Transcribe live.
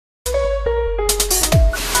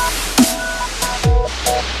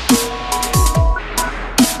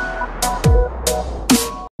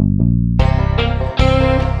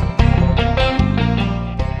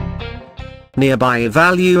Nearby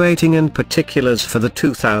evaluating and particulars for the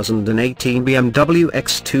 2018 BMW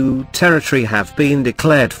X2 territory have been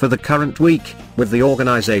declared for the current week, with the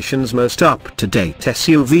organization's most up-to-date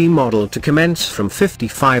SUV model to commence from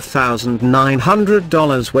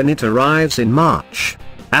 $55,900 when it arrives in March.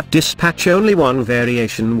 At dispatch only one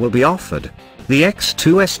variation will be offered. The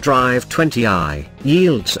X2's Drive 20i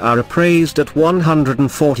yields are appraised at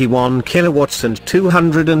 141 kilowatts and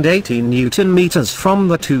 280 newton meters from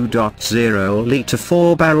the 2.0-liter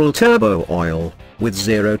 4-barrel turbo oil, with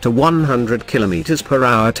 0 to 100 kilometers per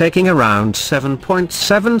hour taking around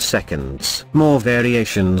 7.7 seconds. More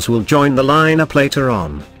variations will join the lineup later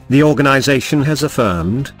on, the organization has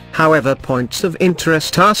affirmed. However, points of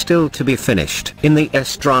interest are still to be finished. In the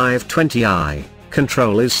S-Drive 20i,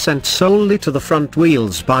 control is sent solely to the front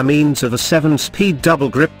wheels by means of a 7-speed double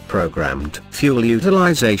grip programmed. Fuel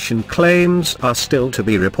utilization claims are still to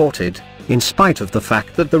be reported, in spite of the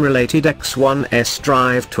fact that the related X1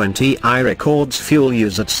 S-Drive 20i records fuel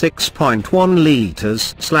use at 6.1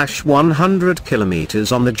 liters/100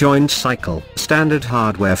 kilometers on the joint cycle. Standard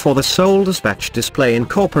hardware for the sole dispatch display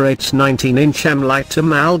incorporates 19-inch M-Lite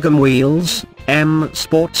amalgam wheels,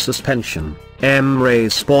 M-Sport suspension,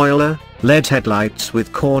 M-Raise spoiler, LED headlights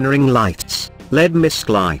with cornering lights, LED misc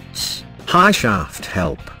lights, high shaft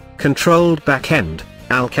help, controlled back end,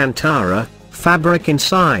 Alcantara, fabric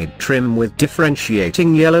inside trim with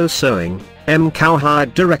differentiating yellow sewing,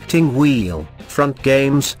 M-Cowhide directing wheel, front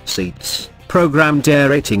games seats, programmed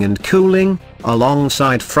aerating and cooling,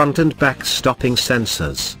 alongside front and back stopping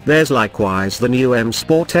sensors. There's likewise the new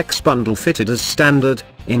M-Sport X bundle fitted as standard,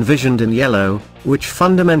 envisioned in yellow, which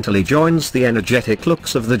fundamentally joins the energetic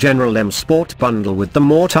looks of the general M-Sport bundle with the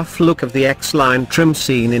more tough look of the X-line trim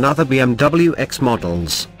seen in other BMW X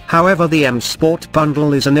models. However, the M-Sport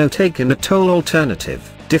bundle is a no-take-in-a-toll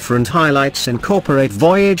alternative. Different highlights incorporate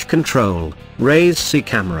voyage control, raise C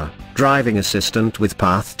camera, driving assistant with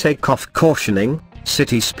path takeoff cautioning,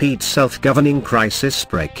 city speed self-governing crisis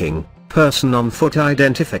braking, person on foot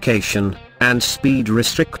identification, and speed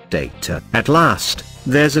restrict data. At last,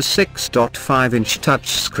 there's a 6.5-inch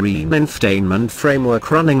touchscreen infotainment framework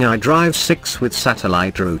running iDrive 6 with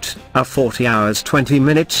satellite route, a 40 hours 20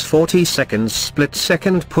 minutes 40 seconds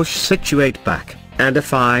split-second push situate back, and a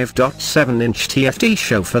 5.7-inch TFT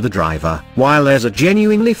show for the driver. While there's a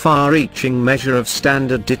genuinely far-reaching measure of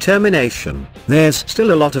standard determination, there's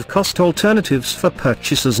still a lot of cost alternatives for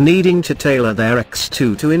purchasers needing to tailor their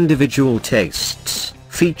X2 to individual tastes.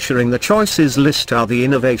 Featuring the choices list are the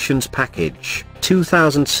Innovations Package,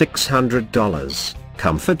 $2,600,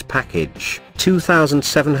 Comfort Package,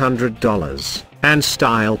 $2,700, and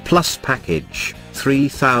Style Plus Package,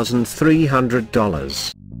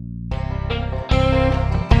 $3,300.